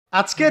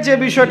আজকে যে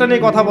বিষয়টা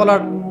নিয়ে কথা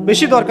বলার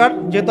বেশি দরকার,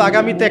 যেহেতু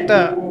আগামীতে একটা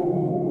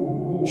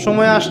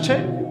সময় আসছে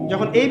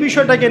যখন এই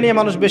বিষয়টাকে নিয়ে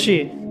মানুষ বেশি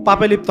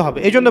পাপে লিপ্ত হবে,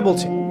 এই জন্য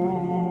বলছি।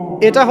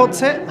 এটা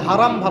হচ্ছে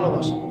হারাম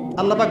ভালোবাসা,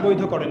 আল্লাহ পাক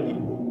বৈধ করেননি।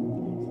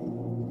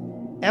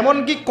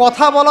 এমনকি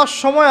কথা বলার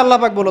সময় আল্লাহ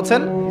পাক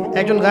বলেছেন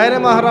একজন গায়রে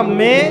মাহরাম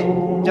মেয়ে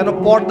যেন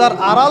পর্দার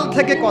আড়াল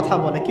থেকে কথা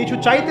বলে, কিছু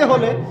চাইতে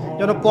হলে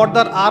যেন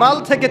পর্দার আড়াল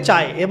থেকে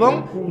চায় এবং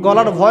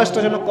গলার ভয়েসটা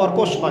যেন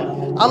কর্কশ হয়।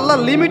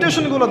 আল্লাহর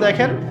লিমিটেশনগুলো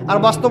দেখেন আর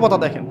বাস্তবতা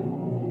দেখেন।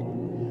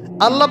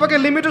 আল্লাহ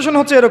পাকের লিমিটেশন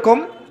হচ্ছে এরকম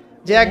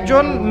যে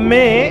একজন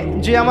মেয়ে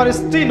যে আমার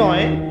স্ত্রী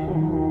নয়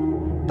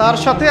তার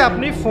সাথে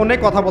আপনি ফোনে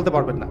কথা বলতে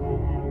পারবেন না,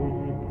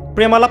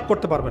 প্রেমালাপ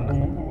করতে পারবেন না,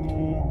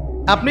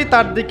 আপনি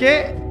তার দিকে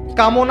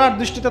কামনার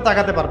দৃষ্টিতে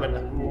তাকাতে পারবেন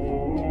না,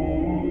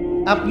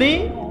 আপনি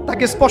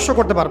তাকে স্পর্শ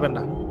করতে পারবেন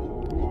না,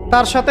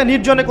 তার সাথে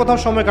নির্জনে কোথাও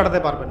সময় কাটাতে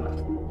পারবেন না।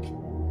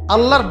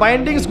 আল্লাহর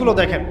বাইন্ডিংসগুলো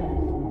দেখেন।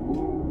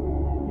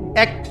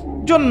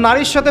 একজন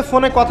নারীর সাথে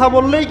ফোনে কথা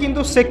বললেই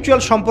কিন্তু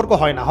সেক্সুয়াল সম্পর্ক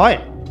হয় না, হয়।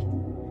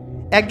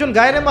 একজন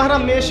গায়রে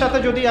মাহরাম মেয়ের সাথে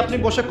যদি আপনি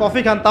বসে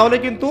কফি খান তাহলে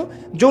কিন্তু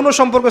যৌন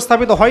সম্পর্ক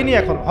স্থাপিত হয়নি,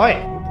 এখন হয়।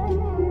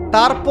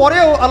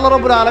 তারপরেও আল্লাহ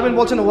রাব্বুল আলামিন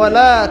বলছেন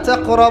ওয়ালা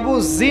তাকরাবু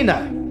জিনা,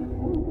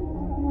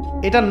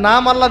 এটার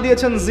নাম আল্লাহ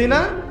দিয়েছেন জিনা,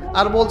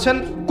 আর বলছেন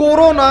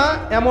করো না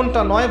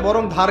এমনটা নয়,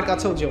 বরং ধার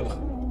কাছেও যেও না।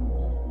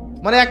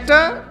 মানে একটা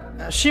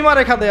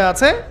সীমারেখা দেয়া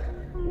আছে,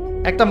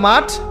 একটা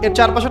মাঠ, এর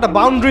চারপাশে একটা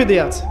বাউন্ডারি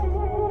দেয়া আছে।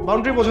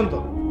 বাউন্ডারি পর্যন্ত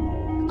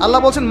আল্লাহ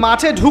বলছেন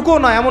মাঠে ঢুকো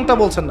না, এমনটা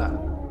বলছেন না।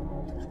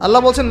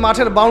 আল্লাহ বলছেন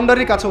মাঠের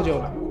বাউন্ডারির কাছেও যেও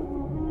না।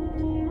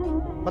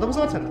 কথা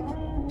বুঝতে পারছেন?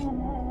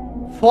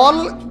 ফল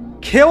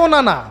খেও না,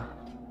 না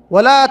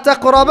ওয়ালা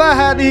তাকরাবা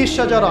হাদিহি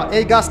শাজারা,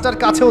 এই গাছটার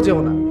কাছেও যেও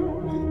না।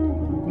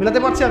 মিলাতে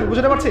পারছি? আমি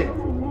বুঝতে পারছি?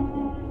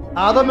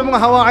 আদম এবং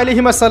হাওয়া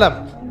আলাইহিস সালাম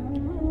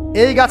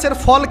এই গাছের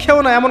ফল খেও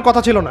না এমন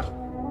কথা ছিল না,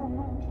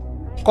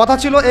 কথা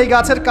ছিল এই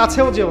গাছের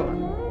কাছেও যেও না।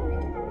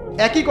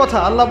 একই কথা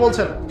আল্লাহ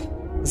বলছেন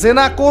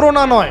জেনা করো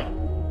না নয়,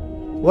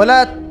 ওয়ালা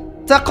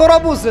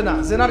তাকরাবু জিনা,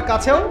 জেনার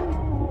কাছেও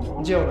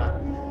যেও না।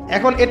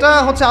 এখন এটা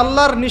হচ্ছে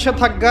আল্লাহর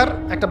নিষেধাজ্ঞার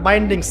একটা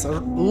বাইন্ডিংস,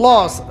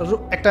 লস,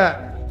 একটা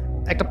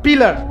একটা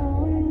পিলার,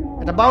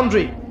 একটা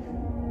বাউন্ডারি।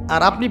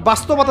 আর আপনি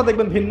বাস্তবতা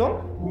দেখবেন ভিন্ন,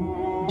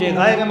 যে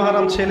গায়রে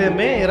মাহরাম ছেলে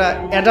মেয়ে এরা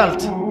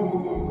অ্যাডাল্ট,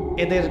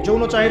 এদের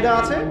যৌন চাহিদা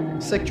আছে,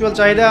 সেক্সুয়াল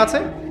চাহিদা আছে,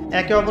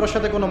 একে অপরের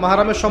সাথে কোনো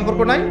মাহরামের সম্পর্ক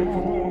নাই।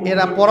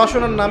 এরা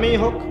পড়াশোনার নামেই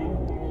হোক,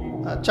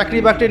 চাকরি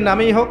বাকরির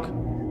নামেই হোক,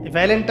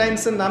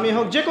 ভ্যালেন্টাইন্সের নামেই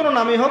হোক, যে কোনো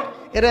নামেই হোক,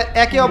 এরা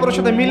একে অপরের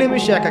সাথে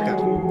মিলেমিশে একাকার।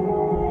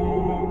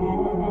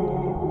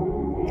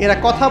 এরা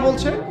কথা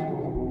বলছে,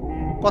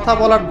 কথা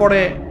বলার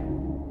পরে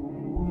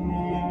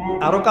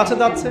আরো কাছে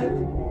যাচ্ছে,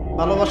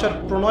 ভালোবাসার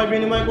প্রণয়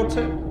বিনিময়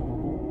করছে,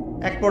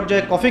 এক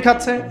পর্যায়ে কফি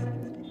খাচ্ছে,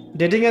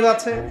 ডেটিংয়ে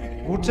যাচ্ছে,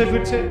 ঘুরছে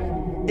ফিরছে,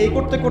 এই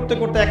করতে করতে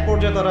করতে এক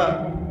পর্যায়ে তারা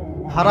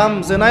হারাম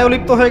জেনায়ও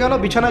লিপ্ত হয়ে গেল,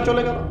 বিছানায়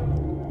চলে গেল।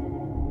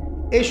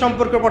 এই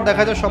সম্পর্কের পর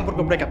দেখা যায় সম্পর্ক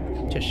ব্রেকআপ,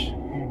 শেষ।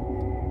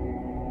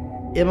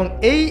 এবং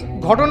এই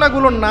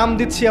ঘটনাগুলোর নাম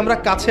দিচ্ছি আমরা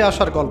কাছে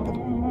আসার গল্প।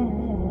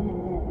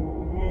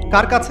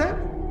 কার কাছে?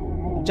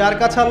 যার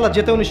কাছে আল্লাহ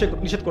যেতেও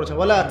নিষেধ করেছে,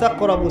 বলে আতাক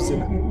করা বুঝছি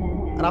না।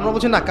 আর আমরা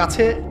বলছি না,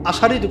 কাছে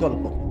আসারই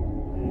গল্প।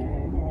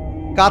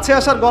 কাছে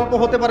আসার গল্প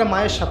হতে পারে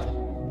মায়ের সাথে,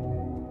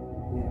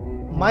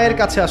 মায়ের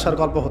কাছে আসার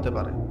গল্প হতে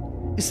পারে,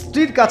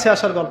 স্ত্রীর কাছে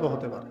আসার গল্প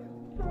হতে পারে,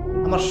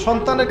 আমার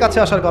সন্তানের কাছে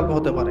আসার গল্প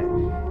হতে পারে,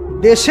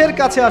 দেশের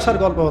কাছে আসার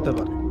গল্প হতে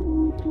পারে।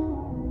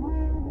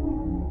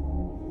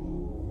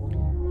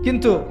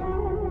 কিন্তু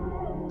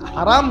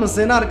হারাম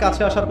জেনার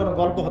কাছে আসার কোনো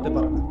গল্প হতে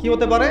পারে না। কি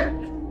হতে পারে?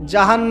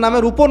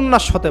 জাহান্নামের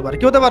উপন্যাস হতে পারে।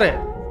 কি হতে পারে?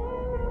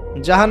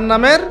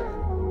 জাহান্নামের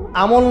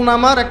আমল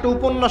নামার একটা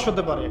উপন্যাস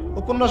হতে পারে।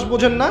 উপন্যাস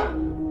বোঝেন না?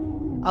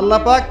 আল্লাহ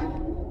পাক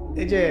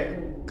এই যে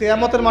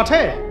কিয়ামতের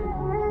মাঠে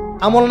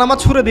আমল নামা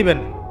ছুঁড়ে দিবেন,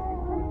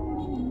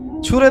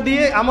 ছুঁড়ে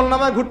দিয়ে আমল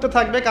নামায় ঘুরতে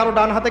থাকবে, কারো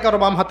ডান হাতে কারো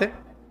বাম হাতে।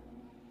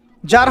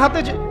 যার হাতে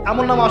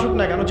আমল নামা আসুক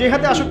না কেন, যে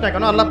হাতে আসুক না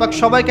কেন, আল্লাহ পাক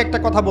সবাইকে একটা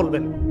কথা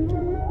বলবেন,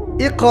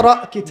 ইকরা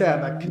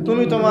কিতাবাক,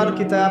 তুমি তোমার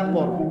কিতাব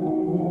পড়ো,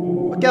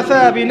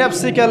 কাফা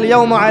বিনাফসিকা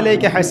আল-ইয়াওমা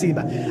আলাইকা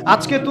হাসিবা,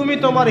 আজকে তুমি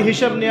তোমার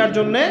হিসাব নেওয়ার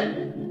জন্য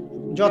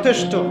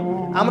যথেষ্ট।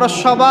 আমরা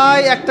সবাই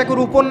একটা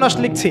করে উপন্যাস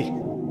লিখছি,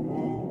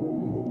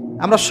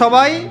 আমরা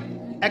সবাই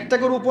একটা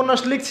করে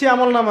উপন্যাস লিখছি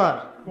আমলনামার,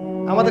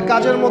 আমাদের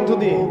কাজের মধ্য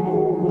দিয়ে।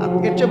 আর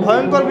এর চেয়ে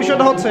ভয়ঙ্কর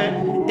বিষয়টা হচ্ছে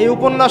এই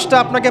উপন্যাসটা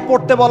আপনাকে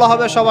পড়তে বলা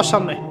হবে সবার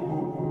সামনে।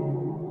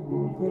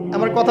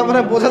 আমার কথা বলে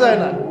বোঝা যায়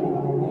না?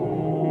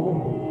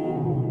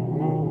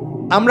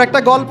 আমরা একটা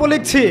গল্প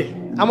লিখছি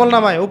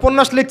আমলনামায়,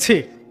 উপন্যাস লিখছি,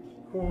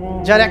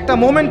 যার একটা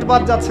মোমেন্ট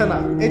বাদ যাচ্ছে না।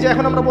 এই যে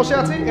এখন আমরা বসে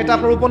আছি, এটা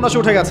আপনার উপন্যাসে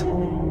উঠে গেছে,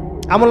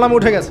 আমলনামে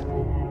উঠে গেছে।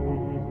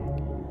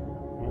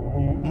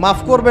 মাফ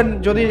করবেন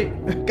যদি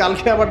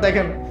কালকে আবার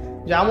দেখেন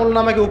যে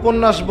আমলনামাকে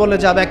উপন্যাস বলে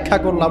যা ব্যাখ্যা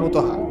করলাম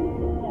তোহা,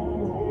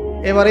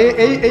 এবার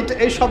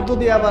এই শব্দ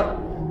দিয়ে আবার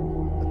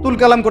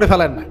তুলকালাম করে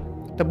ফেলেন না।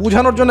 এটা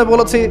বুঝানোর জন্য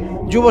বলেছি,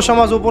 যুব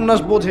সমাজ উপন্যাস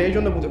বোঝে, এই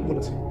জন্য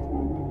বলেছি।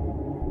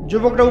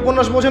 যুবকরা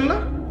উপন্যাস বোঝেন না?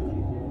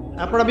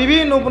 আপনারা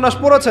বিভিন্ন উপন্যাস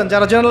পড়েছেন,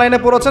 যারা জেনারেল লাইনে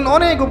পড়েছেন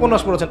অনেক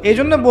উপন্যাস পড়েছেন, এই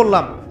জন্য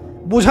বললাম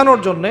বুঝানোর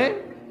জন্যে।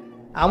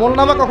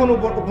 আমলনামা কখনো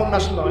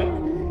উপন্যাস নয়।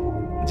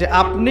 যে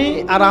আপনি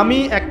আর আমি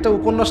একটা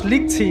উপন্যাস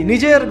লিখছি,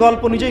 নিজের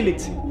গল্প নিজেই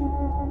লিখছি,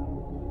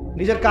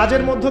 নিজের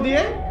কাজের মধ্য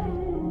দিয়ে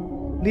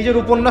নিজের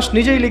উপন্যাস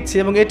নিজেই লিখছি,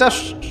 এবং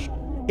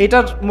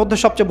এটার মধ্যে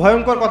সবচেয়ে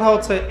ভয়ঙ্কর কথা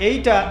হচ্ছে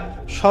এইটা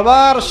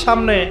সবার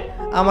সামনে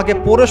আমাকে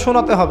পড়ে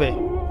শোনাতে হবে।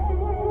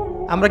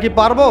 আমরা কি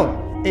পারবো?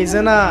 এই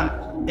জেনা,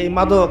 এই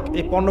মাদক,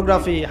 এই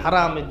পর্নোগ্রাফি,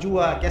 হারাম,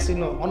 জুয়া,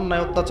 ক্যাসিনো,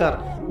 অন্যায়, অত্যাচার,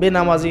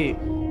 বেনামাজি,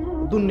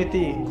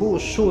 দুর্নীতি,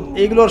 ঘুষ, সুদ,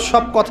 এইগুলোর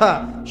সব কথা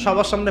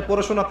সবার সামনে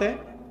পড়ে শোনাতে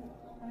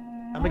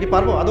আমরা কি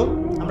পারবো আদৌ?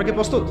 আমরা কি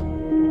প্রস্তুত?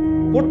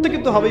 পড়তে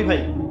কিন্তু হবেই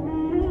ভাই,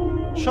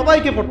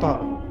 সবাইকে পড়তে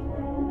হবে।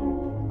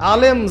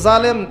 আলেম,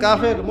 জালেম,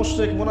 কাফের,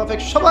 মুশরিক, মুনাফিক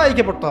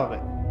সবাইকে পড়তে হবে।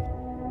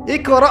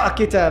 ইকরা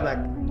কিতাবাক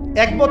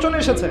এক বচনে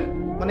এসেছে,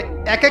 মানে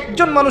এক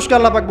একজন মানুষকে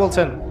আল্লাহ পাক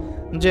বলছেন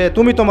যে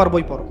তুমি তোমার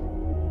বই পড়ো,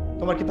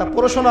 তোমার কিতাব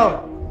পড়ে শোনাও।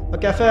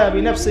 কাফা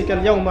বিনাফসিকা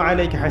আল-ইয়াওমা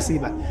আলাইকা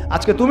হাসিবা,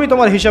 আজকে তুমি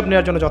তোমার হিসাব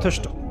নেওয়ার জন্য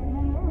যথেষ্ট।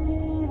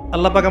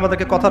 আল্লাহ পাক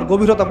আমাদেরকে কথার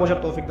গভীরতা বোঝার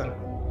তৌফিক দান।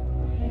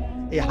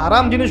 এই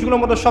হারাম জিনিসগুলোর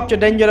মধ্যে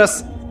সবচেয়ে ডেঞ্জারাস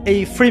এই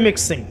ফ্রি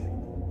মিক্সিং।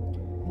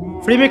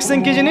 ফ্রি মিক্সিং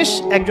কি জিনিস?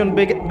 একজন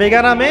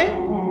বেগানা মেয়ে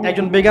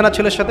একজন বেগানা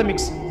ছেলের সাথে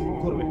মিক্স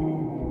করবে।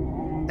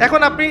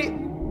 এখন আপনি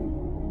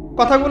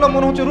কথাগুলো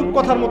মনে হচ্ছে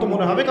রূপকথার মতো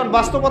মনে হবে, কারণ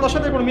বাস্তবতার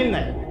সাথে কোনো মিল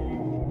নাই।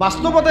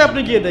 বাস্তবতায় আপনি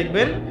গিয়ে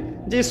দেখবেন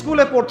যে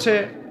স্কুলে পড়ছে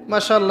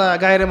মাশাআল্লাহ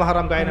গায়রে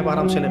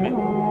মাহরাম ছেলে মেয়ে,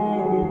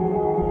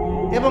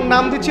 এবং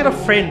নাম দিচ্ছে এরা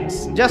friends,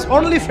 just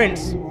only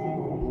friends,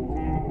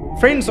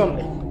 friends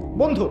only,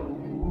 বন্ধু,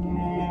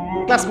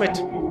 ক্লাসমেট।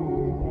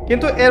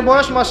 কিন্তু এর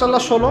বয়স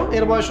মাশাআল্লাহ 16,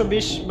 এর বয়স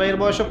 20, বা এর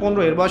বয়স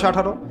 15, এর বয়স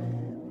 18।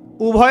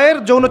 উভয়ের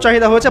যৌন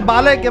চাহিদা হয়েছে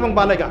বালেগ এবং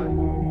বালেগা।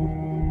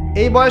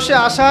 এই বয়সে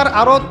আসার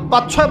আরো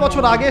 5-6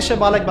 বছর আগে সে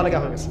বালেগা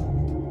হয়ে গেছে,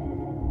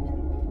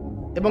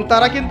 এবং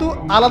তারা কিন্তু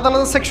আলাদা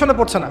আলাদা সেকশনে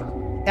পড়ছে না।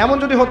 এমন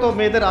যদি হতো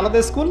মেয়েদের আলাদা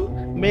স্কুল,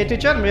 মেয়ে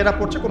টিচার, মেয়েরা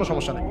পড়ছে, কোনো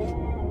সমস্যা নেই,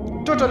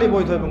 টোটালি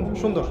বৈধ এবং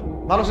সুন্দর,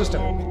 ভালো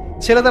সিস্টেম।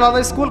 ছেলেদের আলাদা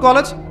স্কুল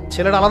কলেজ,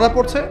 ছেলেরা আলাদা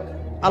পড়ছে,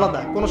 আলাদা,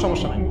 কোনো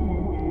সমস্যা নেই।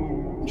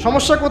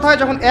 সমস্যা কোথায়?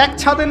 যখন এক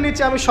ছাদের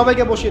নিচে আমি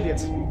সবাইকে বসিয়ে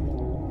দিয়েছি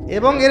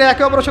এবং এরা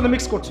একে অপরের সাথে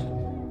মিক্স করছে।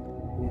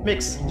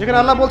 মিক্স, যেখানে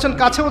আল্লাহ বলছেন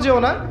কাছেও যেও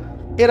না,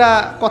 এরা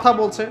কথা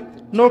বলছে,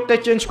 নোট টেক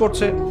চেঞ্জ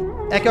করছে,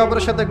 একে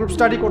অপরের সাথে গ্রুপ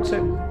স্টাডি করছে,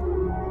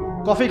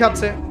 কফি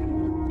খাচ্ছে,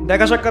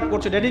 দেখা সাক্ষাৎ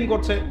করছে, ডেটিং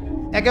করছে,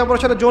 একে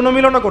অপরের সাথে যৌন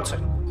মিলনও করছে,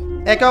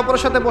 একে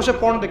অপরের সাথে বসে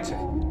পর্ন দেখছে,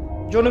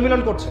 যৌন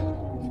মিলন করছে,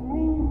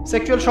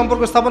 সেক্সুয়াল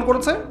সম্পর্ক স্থাপন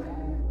করেছে,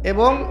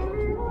 এবং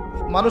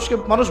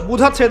মানুষ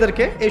বুঝাচ্ছে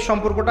এদেরকে এই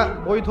সম্পর্কটা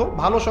বৈধ,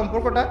 ভালো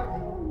সম্পর্কটা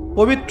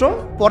পবিত্র,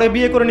 পরে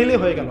বিয়ে করে নিলেই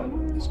হয়ে গেল।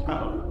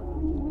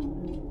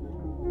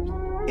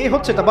 এই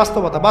হচ্ছে এটা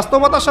বাস্তবতা।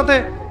 বাস্তবতার সাথে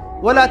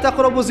ওয়ালা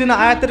তাকরাবু জিনা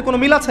আয়াতের কোনো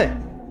মিল আছে?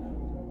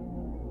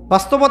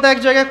 বাস্তবতা এক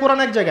জায়গায়, কোরআন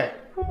এক জায়গায়,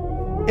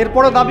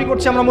 এরপরে দাবি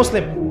করছি আমরা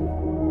মুসলিম,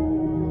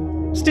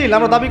 স্টিল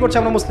আমরা দাবি করছি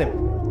আমরা মুসলিম।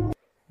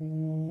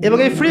 এবং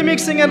এই ফ্রি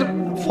মিক্সিং এর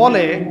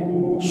ফলে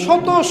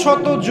শত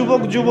শত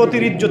যুবক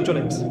যুবতীর ইজ্জত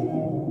চলে গেছে।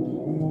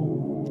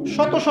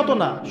 শত শত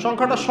না,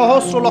 সংখ্যাটা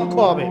সহস্র লক্ষ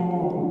হবে,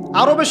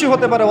 আরো বেশি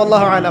হতে পারে,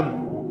 আল্লাহু আ'লাম।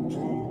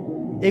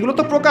 এগুলো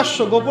তো প্রকাশ্য,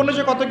 গোপনে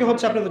যে কত কি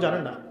হচ্ছে আপনি তো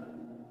জানেন না।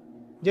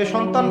 যে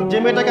সন্তান, যে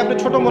মেয়েটাকে আপনি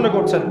ছোট মনে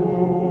করছেন,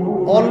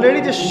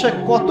 অলরেডি যে সে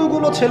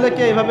কতগুলো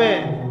ছেলেকে এভাবে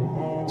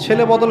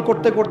ছেলে বদল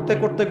করতে করতে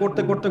করতে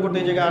করতে করতে করতে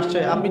এই জায়গায় আসছে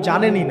আপনি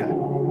জানেনই না।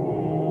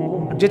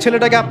 যে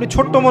ছেলেটাকে আপনি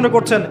ছোট্ট মনে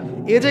করছেন,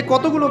 এ যে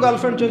কতগুলো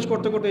গার্লফ্রেন্ড চেঞ্জ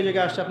করতে করতে এই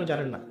জায়গায় আসছে আপনি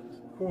জানেন না।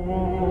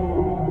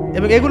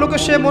 এবং এগুলোকে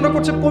সে মনে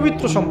করছে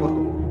পবিত্র সম্পর্ক,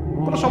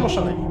 কোনো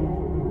সমস্যা নেই।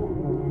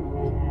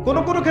 কোনো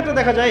কোনো ক্ষেত্রে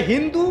দেখা যায়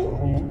হিন্দু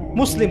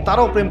মুসলিম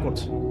তারাও প্রেম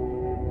করছে,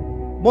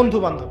 বন্ধু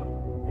বান্ধব,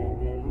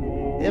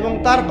 এবং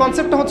তার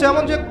কনসেপ্টটা হচ্ছে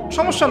এমন যে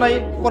সমস্যা নাই,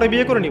 পরে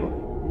বিয়ে করে নিব,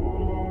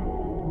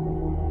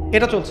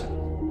 এটা চলছে।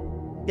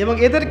 এবং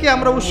এদেরকে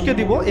আমরা উস্কে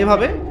দিব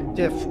এভাবে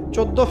যে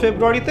 14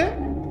 ফেব্রুয়ারিতে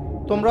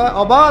তোমরা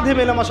অবাধে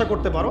মেলামেশা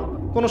করতে পারো,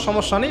 কোনো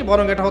সমস্যা নেই,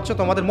 বরং এটা হচ্ছে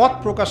তোমাদের মত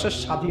প্রকাশের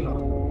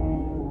স্বাধীনতা।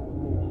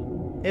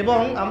 এবং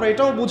আমরা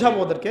এটাও বুঝাবো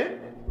ওদেরকে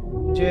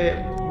যে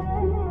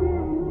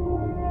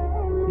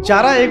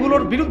যারা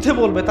এগুলোর বিরুদ্ধে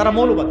বলবে তারা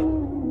মৌলবাদী,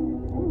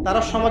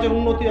 তারা সমাজের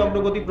উন্নতি,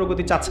 অগ্রগতি,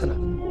 প্রগতি চাচ্ছে না।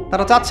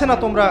 তারা চাচ্ছে না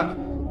তোমরা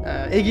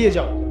এগিয়ে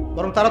যাও,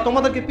 বরং তারা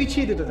তোমাদেরকে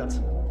পিছিয়ে দিতে যাচ্ছে।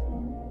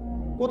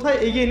 কোথায়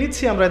এগিয়ে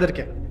নিচ্ছি আমরা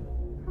এদেরকে?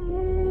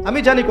 আমি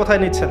জানি কোথায়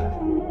নিচ্ছেন,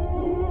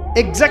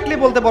 এক্স্যাক্টলি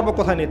বলতে পারবো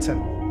কোথায় নিচ্ছেন।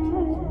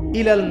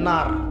 ইলাল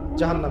নার,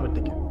 জাহান্নামের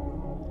দিকে,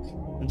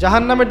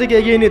 জাহান্নামের দিকে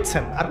এগিয়ে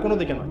নিচ্ছেন, আর কোনো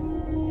দিকে নয়।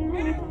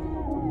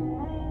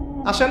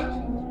 আসেন,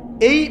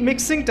 এই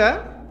মিক্সিংটা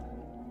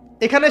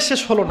এখানে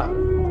শেষ হলো না।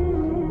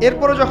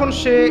 এরপরে যখন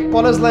সে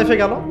কলেজ লাইফে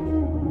গেল,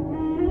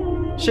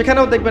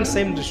 সেখানেও দেখবেন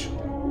সেম দৃশ্য,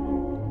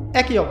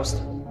 একই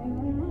অবস্থা।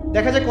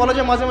 দেখা যায়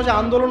কলেজে মাঝে মাঝে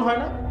আন্দোলন হয়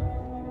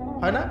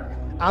না?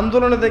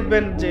 আন্দোলনে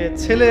দেখবেন যে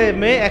ছেলে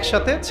মেয়ে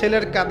একসাথে,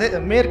 ছেলের কাঁধে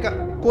মেয়ের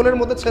কোলের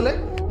মধ্যে ছেলে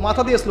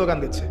মাথা দিয়ে স্লোগান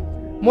দিচ্ছে,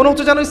 মনে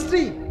হচ্ছে যেন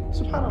স্ত্রী।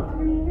 সুবহানাল্লাহ।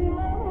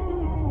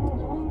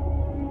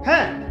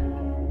 হ্যাঁ,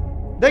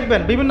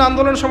 দেখবেন বিভিন্ন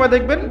আন্দোলনের সময়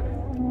দেখবেন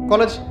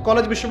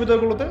কলেজ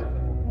বিশ্ববিদ্যালয়গুলোতে,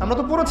 আমরা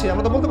তো পড়েছি,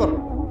 আমরা তো বলতে পারবো,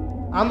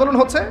 আন্দোলন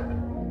হচ্ছে,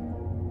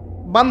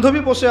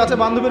 বান্ধবী বসে আছে,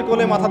 বান্ধবীর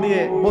কোলে মাথা দিয়ে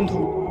বন্ধু,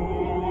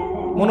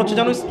 মনে হচ্ছে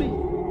যেন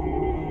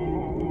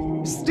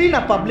স্ত্রী না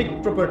পাবলিক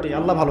প্রপার্টি,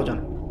 আল্লাহ ভালো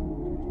জানে।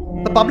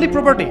 পাবলিক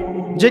প্রপার্টি,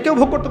 যে কেউ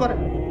ভোগ করতে পারে।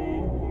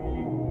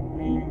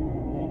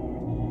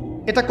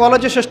 এটা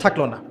কলেজে শেষ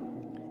থাকলো না,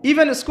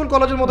 ইভেন স্কুল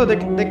কলেজের মধ্যে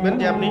দেখবেন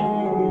যে আপনি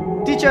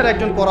টিচার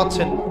একজন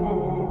পড়াচ্ছেন,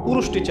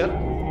 পুরুষ টিচার,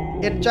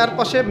 এর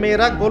চারপাশে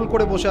মেয়েরা গোল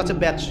করে বসে আছে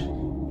ব্যাচ।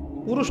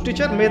 পুরুষ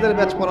টিচার মেয়েদের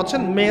ব্যাচ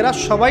পড়াচ্ছেন, মেয়েরা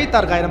সবাই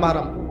তার গায়ের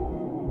মাহরাম।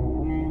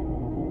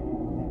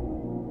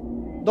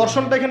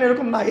 দর্শনটা এখানে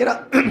এরকম না,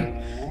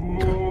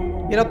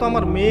 এরা তো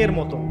আমার মেয়ের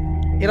মতো,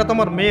 এরা তো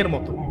আমার মেয়ের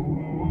মতো,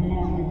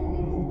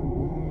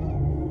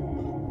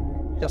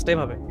 জাস্ট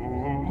এইভাবে,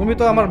 তুমি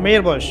তো আমার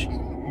মেয়ের বয়স।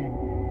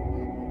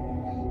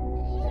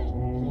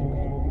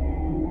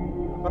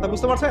 কথা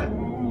বুঝতে পারছেন?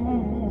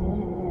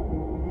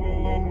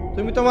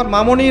 তুমি তো আমার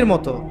মামনির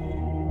মতো,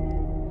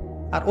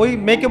 আর ওই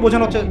মেয়েকে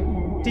বোঝানো হচ্ছে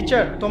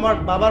টিচার তোমার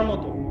বাবার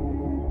মতো।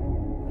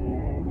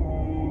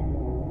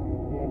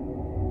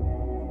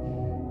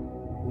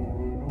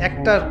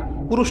 একটা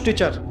পুরুষ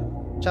টিচার,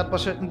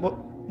 চারপাশে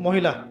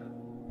মহিলা,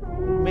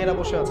 মেয়েরা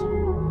বসে আছে,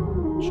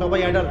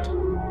 সবাই অ্যাডাল্ট,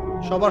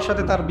 সবার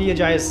সাথে তার বিয়ে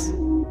জায়েজ,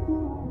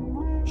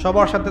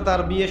 সবার সাথে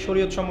তার বিয়ে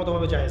শরীয়ত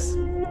সম্মতভাবে জায়েজ।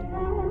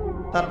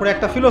 তারপরে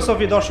একটা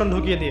ফিলোসফি দর্শন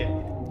ঢুকিয়ে দিয়ে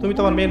তুমি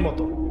তোমার মেয়ের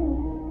মতো,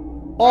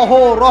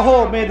 অহরহ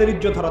মেয়েদের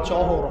ইজ্জত হারাচ্ছে,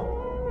 অহরহ।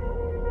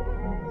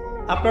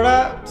 আপনারা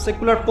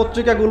সেকুলার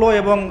পত্রিকাগুলো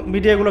এবং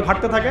মিডিয়াগুলো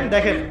ঘাঁটতে থাকেন,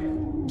 দেখেন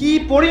কি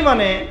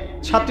পরিমাণে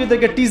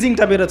ছাত্রীদেরকে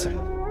টিজিংটা বেড়েছে,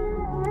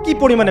 কি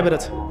পরিমাণে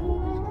বেড়েছে।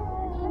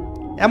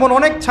 এমন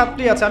অনেক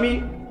ছাত্রী আছে, আমি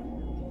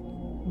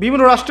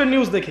বিভিন্ন রাষ্ট্রের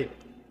নিউজ দেখি,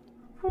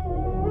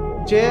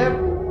 যে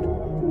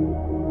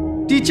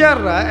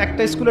টিচাররা,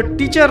 একটা স্কুলের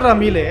টিচাররা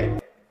মিলে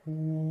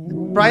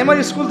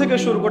প্রাইমারি স্কুল থেকে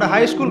শুরু করে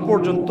হাই স্কুল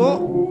পর্যন্ত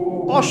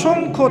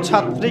অসংখ্য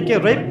ছাত্রীকে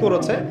রেপ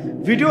করেছে,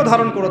 ভিডিও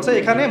ধারণ করেছে,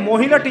 এখানে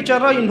মহিলা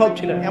টিচাররা ইনভলভ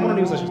ছিলেন, এমন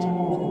নিউজ এসেছে।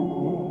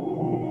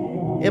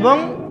 এবং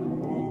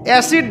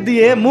অ্যাসিড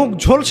দিয়ে মুখ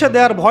ঝলসে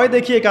দেওয়ার ভয়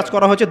দেখিয়ে কাজ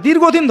করা হয়েছে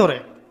দীর্ঘদিন ধরে,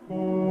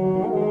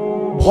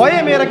 ভয়ে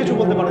মেয়েরা কিছু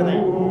বলতে পারে নাই।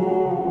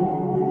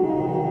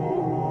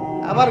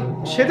 আবার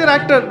সেদিন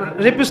একটা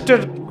রেপিস্টের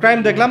ক্রাইম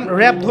দেখলাম,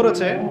 র্যাব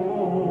ধরেছে,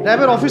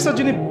 র্যাবের অফিসার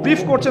যিনি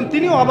ব্রিফ করছেন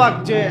তিনিও অবাক,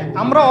 যে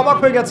আমরা অবাক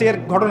হয়ে গেছি এর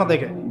ঘটনা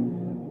দেখে।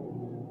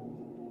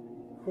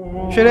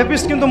 সে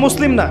রেপিস্ট কিন্তু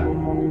মুসলিম না,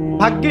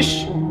 ভাগ্যিস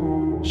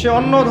সে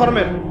অন্য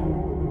ধর্মের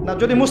না,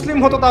 যদি মুসলিম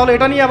হতো তাহলে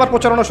এটা নিয়ে আবার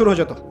প্রচারণা শুরু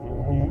হয়ে যেত।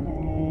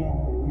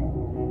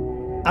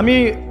 আমি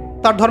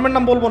তার ধর্মের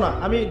নাম বলবো না,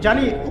 আমি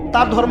জানি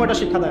তার ধর্ম এটা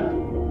শিক্ষা দেয় না,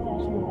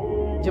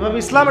 যেভাবে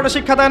ইসলাম এটা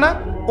শিক্ষা দেয় না,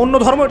 অন্য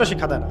ধর্ম এটা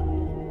শিক্ষা দেয় না।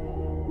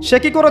 সে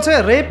কি করেছে,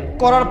 রেপ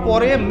করার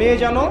পরে মেয়ে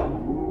যেন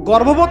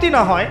গর্ভবতী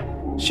না হয়,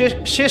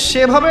 সে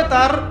সেভাবে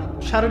তার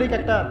শারীরিক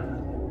একটা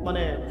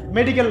মানে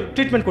মেডিকেল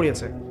ট্রিটমেন্ট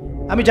করিয়েছে।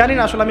 আমি জানি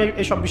না, আসলে আমি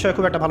এইসব বিষয়ে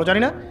খুব একটা ভালো জানি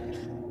না।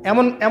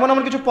 এমন এমন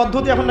এমন কিছু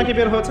পদ্ধতি এখন নাকি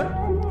বের হয়েছে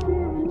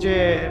যে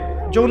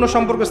যৌন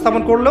সম্পর্ক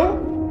স্থাপন করলেও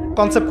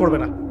কনসেপ্ট করবে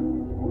না,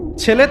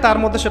 ছেলে তার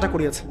মধ্যে সেটা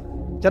করিয়েছে,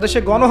 যাতে সে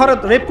গণহারে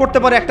রেপ করতে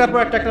পারে, একটার পর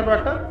একটা, একটার পর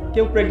একটা,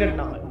 কেউ প্রেগনেন্ট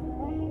না হয়।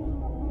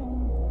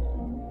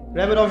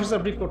 র্যাবের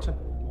অফিসার ব্রিফ করছেন,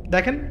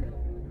 দেখেন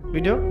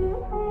ভিডিও,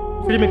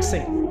 ফ্রি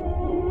মিক্সিং।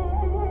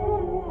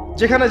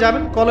 যেখানে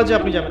যাবেন, কলেজে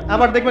আপনি যাবেন,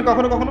 আবার দেখবেন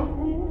কখনো কখনো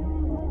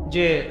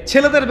যে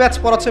ছেলেদের ব্যাচ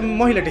পড়াচ্ছে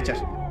মহিলা টিচার,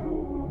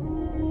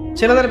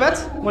 ছেলেদের ব্যাচ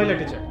মহিলা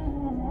টিচার।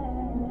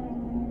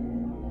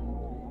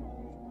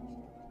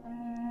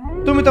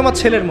 তুমি তো আমার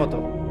ছেলের মতো,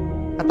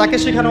 আর তাকে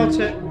শেখানো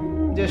হচ্ছে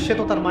যে সে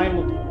তো তার মায়ের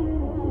মতো।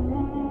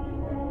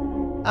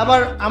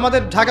 আবার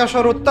আমাদের ঢাকা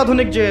শহর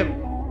অত্যাধুনিক যে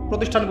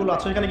প্রতিষ্ঠানগুলো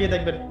আছে, সেখানে গিয়ে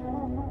দেখবেন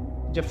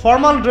যে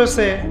ফর্মাল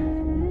ড্রেসে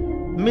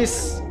মিস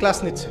ক্লাস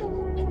নিচ্ছে,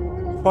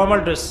 formal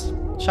dress,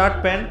 shirt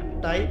pant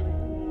tie.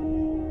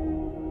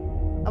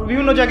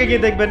 বিভিন্ন জায়গায়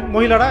গিয়ে দেখবেন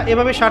মহিলারা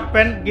এভাবে শার্ট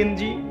প্যান্ট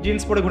গেঞ্জি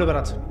জিন্স পরে ঘুরে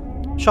বেড়াচ্ছে,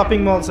 শপিং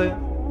মলসে,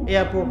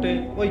 এয়ারপোর্টে,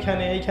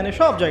 ওইখানে এইখানে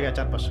সব জায়গায়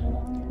চারপাশে।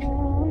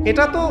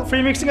 এটা তো ফ্রি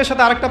মিক্সিং এর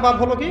সাথে আরেকটা পাপ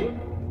হলো কি,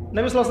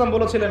 নবী সাল্লাল্লাহু আলাইহি ওয়াসাল্লাম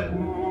বলেছিলেন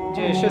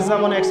যে শেষ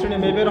জামানে এক শ্রেণীর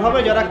মেয়ে বের হবে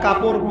যারা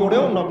কাপড়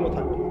পরেও নগ্ন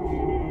থাকবে।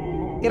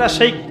 এরা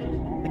সেই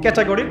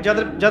ক্যাটাগরি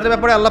যাদের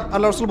ব্যাপারে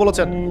আল্লাহ রাসূল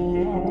বলেছেন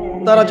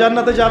তারা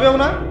জান্নাতে যাবেও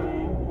না,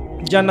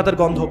 জান্নাতের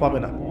গন্ধ পাবে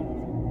না।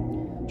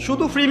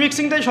 শুধু ফ্রি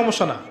মিক্সিংটাই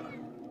সমস্যা না,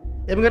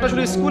 এবং এটা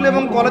শুধু স্কুল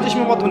এবং কলেজে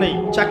সীমাবদ্ধ নেই,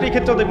 চাকরির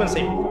ক্ষেত্রেও দেখবেন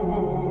সেই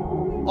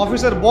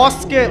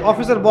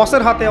অফিসের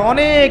বসের হাতে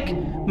অনেক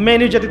মেয়ে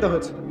নির্যাতিত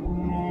হয়েছে,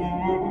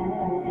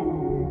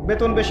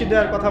 বেতন বেশি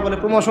দেওয়ার কথা বলে,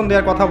 প্রমোশন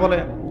দেওয়ার কথা বলে।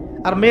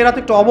 আর মেয়েরা তো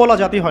একটু অবলা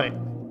জাতি হয়,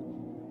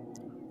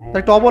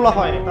 একটু অবলা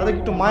হয়, তাদের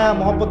একটু মায়া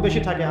মহব্বত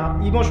বেশি থাকে,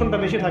 ইমোশনটা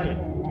বেশি থাকে,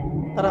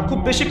 তারা খুব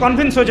বেশি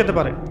কনভিন্স হয়ে যেতে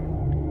পারে।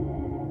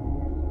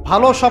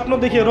 ভালো স্বপ্ন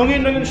দেখিয়ে,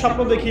 রঙিন রঙিন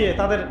স্বপ্ন দেখিয়ে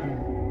তাদের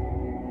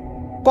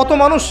কত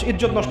মানুষ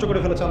ইজ্জত নষ্ট করে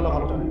ফেলেছে আল্লাহ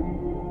ভালো জানে।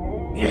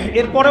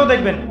 এরপরেও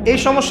দেখবেন, এই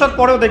সমস্যার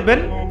পরেও দেখবেন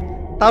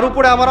তার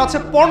উপরে আবার আছে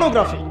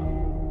পর্নোগ্রাফি।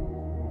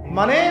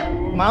 মানে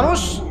মানুষ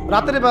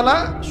রাতের বেলা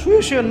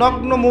শুয়ে শুয়ে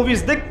নগ্ন মুভিজ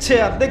দেখছে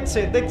আর দেখছে,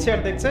 দেখছে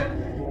আর দেখছে।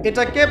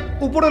 এটাকে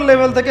উপরের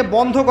লেভেল থেকে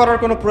বন্ধ করার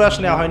কোনো প্রয়াস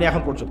নেওয়া হয়নি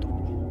এখন পর্যন্ত।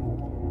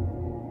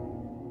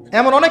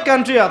 এমন অনেক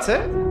কান্ট্রি আছে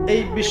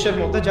এই বিশ্বের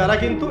মধ্যে যারা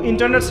কিন্তু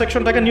ইন্টারনেট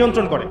সেকশনটাকে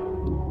নিয়ন্ত্রণ করে।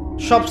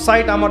 সব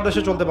সাইট আমার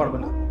দেশে চলতে পারবে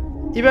না।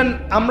 ইভেন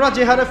আমরা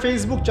যে হারে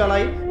ফেসবুক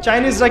চালাই,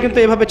 চাইনিজরা কিন্তু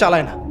এভাবে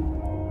চালায় না,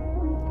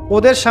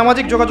 ওদের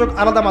সামাজিক যোগাযোগ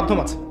আলাদা মাধ্যম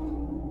আছে।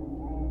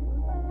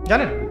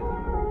 জানেন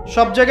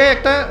সব জায়গায়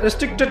একটা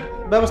রেস্ট্রিক্টেড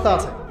ব্যবস্থা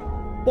আছে।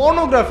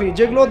 পর্নোগ্রাফি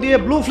যেগুলো দিয়ে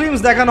ব্লু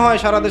ফিল্মস দেখানো হয়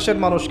সারা দেশের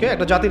মানুষকে,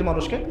 একটা জাতির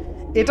মানুষকে,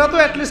 এটা তো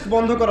অ্যাটলিস্ট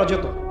বন্ধ করা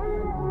যেত।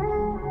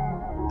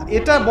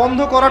 এটা বন্ধ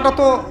করাটা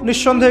তো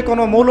নিঃসন্দেহে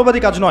কোনো মৌলবাদী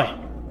কাজ নয়,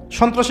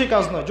 সন্ত্রাসী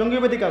কাজ নয়,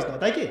 জঙ্গিবাদী কাজ নয়,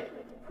 তাই কি?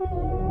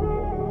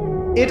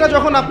 এটা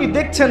যখন আপনি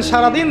দেখছেন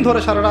সারাদিন ধরে,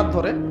 সারা রাত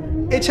ধরে,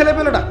 এই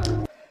ছেলেপেলেটা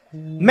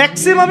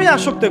ম্যাক্সিমামই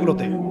আসক্ত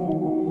এগুলোতে।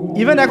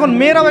 ইভেন এখন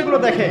মেয়েরাও এগুলো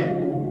দেখে।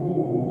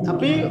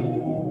 আপনি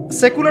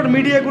সেকুলার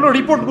মিডিয়াগুলো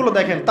রিপোর্টগুলো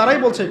দেখেন, তারাই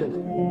বলছে এগুলো।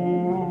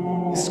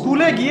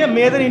 স্কুলে গিয়ে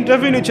মেয়েদের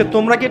ইন্টারভিউ নিচ্ছে,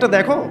 তোমরা কি এটা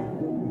দেখো?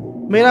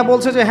 মেয়েরা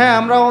বলছে যে হ্যাঁ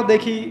আমরাও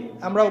দেখি,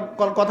 আমরা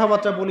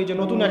কথাবার্তা বলি যে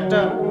নতুন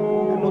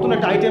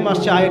একটা আইটেম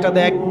আসছে, আয় এটা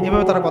দেখ,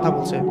 এভাবে তারা কথা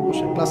বলছে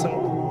বসে ক্লাসের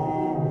মধ্যে।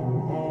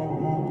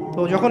 তো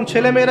যখন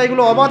ছেলে মেয়েরা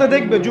এগুলো অবাধে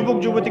দেখবে, যুবক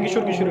যুবতী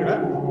কিশোর কিশোরীরা,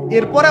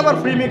 এরপরে আবার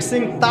ফ্রি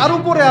মিক্সিং, তার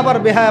উপরে আবার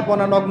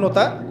বেহায়াপনা,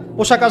 নগ্নতা,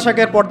 পোশাক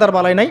আশাকের পর্দার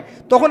বালাই নাই,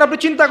 তখন আপনি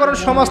চিন্তা করেন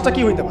সমাজটা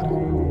কি হইতে পারে।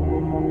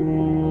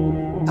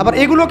 আবার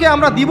এগুলোকে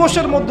আমরা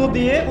দিবসের মধ্য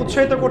দিয়ে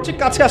উৎসাহিত করছি,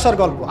 কাছে আসার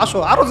গল্প, আসো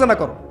আরো জানা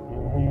করো।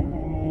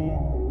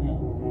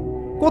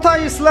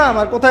 কোথায় ইসলাম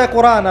আর কোথায়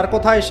কোরআন আর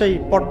কোথায় সেই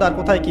পর্দার,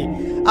 কোথায় কি?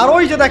 আর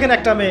ওই যে দেখেন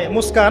একটা মেয়ে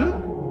মুস্কান,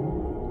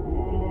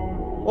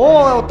 ও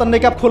তার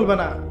নিকাব খুলবে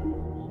না,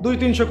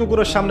 200-300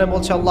 কুকুরের সামনে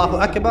বলছে আল্লাহু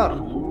আকবার।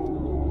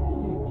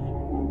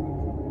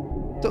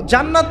 তো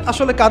জান্নাত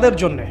আসলে কাদের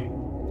জন্যে?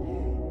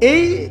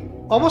 এই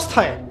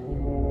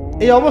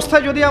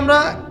অবস্থায় যদি আমরা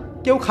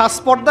কেউ খাস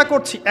পর্দা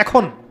করছি,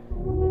 এখন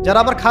যারা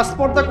আবার খাস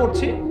পর্দা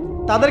করছি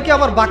তাদেরকে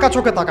আবার বাঁকা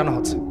চোখে তাকানো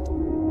হচ্ছে,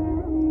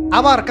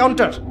 আবার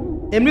কাউন্টার।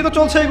 এমনি তো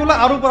চলছে এগুলো,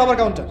 আর উপর আবার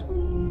কাউন্টার।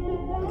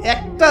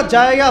 একটা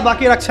জায়গা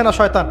বাকি রাখছে না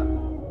শয়তান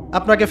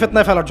আপনাকে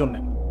ফিতনায় ফেলার জন্য।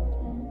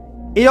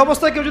 এই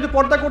অবস্থায় কেউ যদি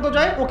পর্দা করতে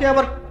যায়, ওকে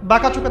আবার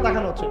বাঁকা চোখে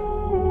তাকানো হচ্ছে।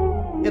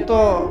 এ তো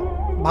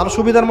ভালো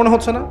সুবিধার মনে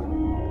হচ্ছে না।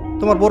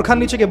 তোমার বোরখার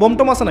নিচে কি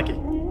বোমটম আছে নাকি?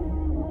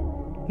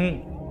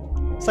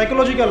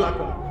 সাইকোলজিক্যাল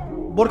আক্রমণ।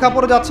 বোরখা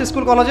পরে যাচ্ছে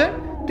স্কুল কলেজে,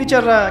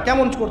 টিচাররা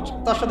কেমন করছে,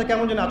 তার সাথে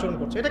কেমন যেন আচরণ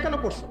করছে। এটা কেন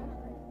করছো?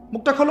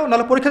 মুখটা খোলো,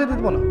 নাহলে পরীক্ষা দিতে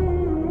দেবো না।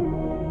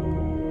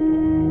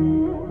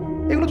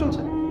 এগুলো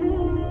চলছে।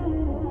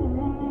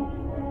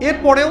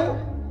 এরপরেও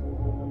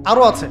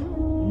আরো আছে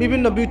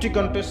বিভিন্ন beauty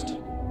contest,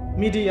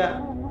 media,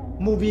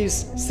 movies,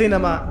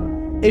 cinema,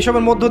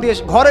 এইসবের মধ্য দিয়ে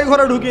ঘরে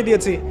ঘরে ঢুকিয়ে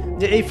দিয়েছি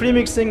যে এই ফ্রি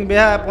মিক্সিং,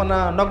 বেহায়াপনা,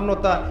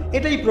 নগ্নতা,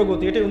 এটাই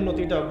প্রগতি, এটাই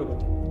উন্নতি, এটা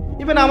অগ্রগতি।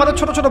 ইভেন আমাদের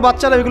ছোট ছোট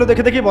বাচ্চারা এগুলো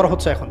দেখে দেখেই বড়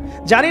হচ্ছে। এখন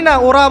জানি না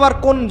ওরা আবার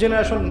কোন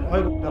জেনারেশন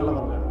হয়ে আল্লাহ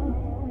বলবে।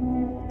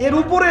 এর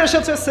উপরে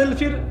এসেছে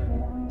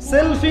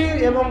সেলফি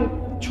এবং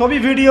ছবি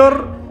ভিডিওর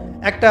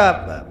একটা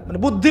মানে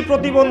বুদ্ধি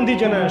প্রতিবন্ধী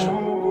জেনারেশন।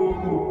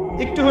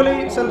 একটু হলেই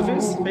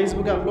সেলফিস,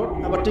 ফেসবুকে আপলোড,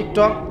 আবার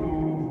টিকটক,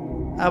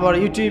 আবার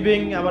ইউটিউবিং,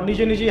 আবার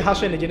নিজে নিজেই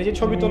হাসে, নিজে নিজে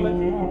ছবি তোলে।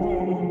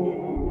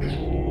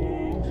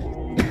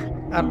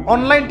 আর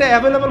অনলাইনটা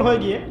অ্যাভেলেবল হয়ে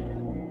গিয়ে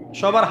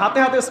সবার হাতে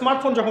হাতে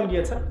স্মার্টফোন যখন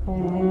গিয়েছে,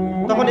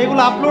 তখন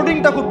এগুলো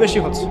আপলোডিংটা খুব বেশি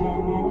হচ্ছে।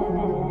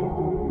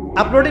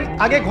 আপলোডিং,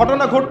 আগে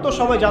ঘটনা ঘটতো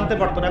সবাই জানতে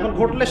পারতো না, এখন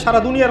ঘটলে সারা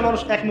দুনিয়ার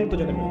মানুষ এক মুহূর্তে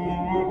জেনে নেবে।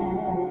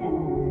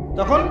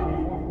 তখন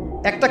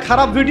একটা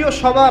খারাপ ভিডিও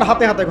সবার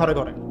হাতে হাতে, ঘরে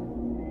ঘরে।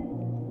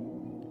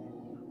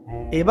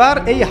 এবার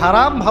এই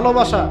হারাম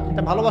ভালোবাসা,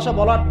 এটা ভালোবাসা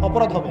বলার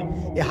অপরাধ হবে,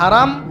 এই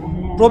হারাম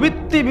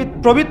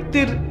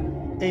প্রবৃত্তির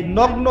এই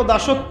নগ্ন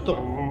দাসত্ব,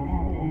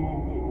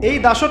 এই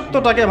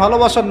দাসত্বটাকে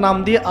ভালোবাসার নাম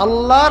দিয়ে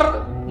আল্লাহর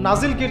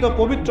নাজিলকৃত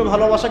পবিত্র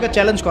ভালোবাসাকে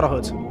চ্যালেঞ্জ করা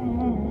হয়েছে।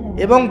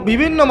 এবং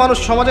বিভিন্ন মানুষ,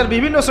 সমাজের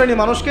বিভিন্ন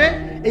শ্রেণীর মানুষকে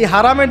এই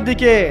হারামের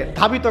দিকে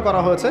ধাবিত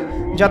করা হয়েছে,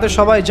 যাতে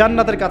সবাই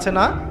জান্নাতের কাছে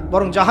না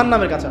বরং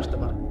জাহান্নামের কাছে আসতে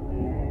পারে।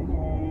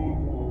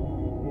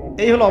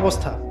 এই হলো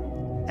অবস্থা।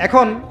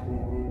 এখন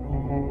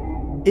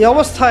এই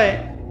অবস্থায়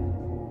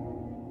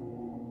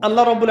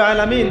আল্লাহ রাব্বুল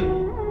আলামিন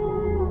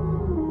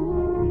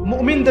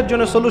মুমিনদের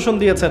জন্য সলিউশন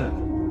দিয়েছেন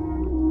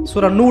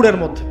সূরা নূরের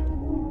মধ্যে।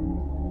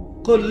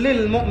 কুল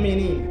লিল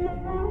মুমিনিন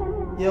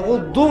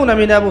ইয়াগুদ্দুনা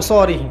মিন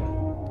আবসারিহিম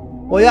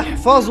ওয়া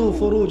ইয়াহফাযু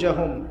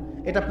ফুরুজাহুম,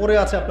 এটা পড়ে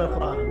আছে আপনার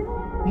কোরআনে।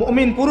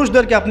 মুমিন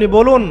পুরুষদেরকে আপনি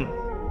বলুন,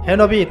 হে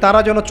নবী, তারা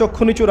যেন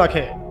চক্ষু নিচু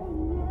রাখে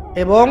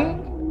এবং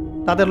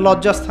তাদের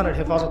লজ্জাস্থানের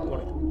হেফাজত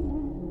করে।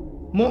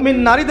 মুমিন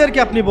নারীদেরকে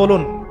আপনি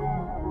বলুন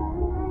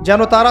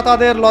যেন তারা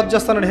তাদের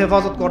লজ্জাস্থানের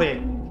হেফাজত করে,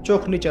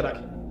 চোখ নিচে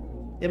রাখে,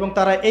 এবং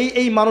তারা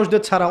এই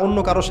মানুষদের ছাড়া অন্য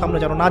কারোর সামনে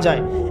যেন না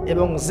যায়,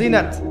 এবং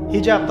জিনাত,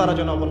 হিজাব তারা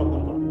যেন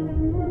অবলম্বন করে।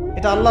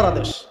 এটা আল্লাহর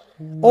আদেশ।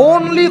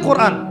 Only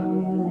Quran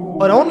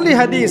or only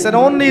hadith and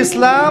only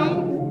Islam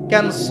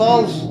can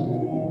solve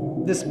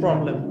this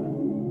problem.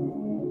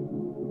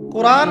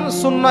 কোরআন,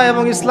 সুন্নাহ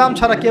এবং ইসলাম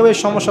ছাড়া কেউ এই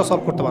সমস্যা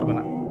সলভ করতে পারবে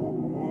না।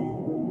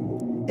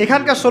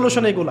 এখানকার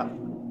সলিউশন এগুলা।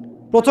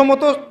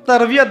 প্রথমত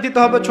তারবিয়াত দিতে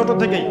হবে ছোট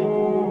থেকেই,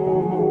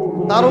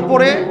 তার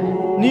উপরে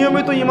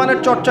নিয়মিত ইমানের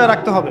চর্চা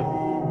রাখতে হবে,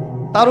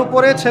 তার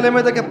উপরে ছেলে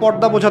মেয়েদেরকে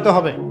পর্দা বোঝাতে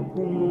হবে,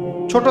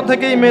 ছোট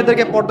থেকেই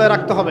মেয়েদেরকে পর্দায়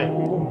রাখতে হবে।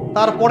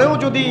 তারপরেও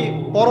যদি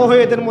বড়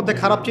হয়ে এদের মধ্যে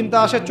খারাপ চিন্তা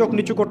আসে, চোখ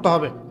নিচু করতে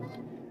হবে।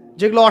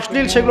 যেগুলো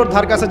অশ্লীল সেগুলোর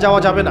ধার কাছে যাওয়া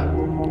যাবে না।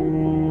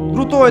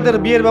 দ্রুত এদের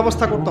বিয়ের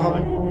ব্যবস্থা করতে হবে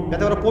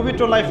যাতে ওরা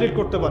পবিত্র লাইফ লিড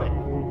করতে পারে।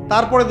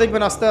 তারপরে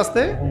দেখবেন আস্তে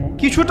আস্তে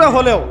কিছুটা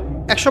হলেও,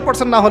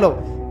 100% না হলেও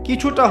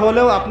কিছুটা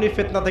হলেও আপনি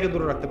ফিতনা থেকে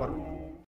দূরে রাখতে পারবেন।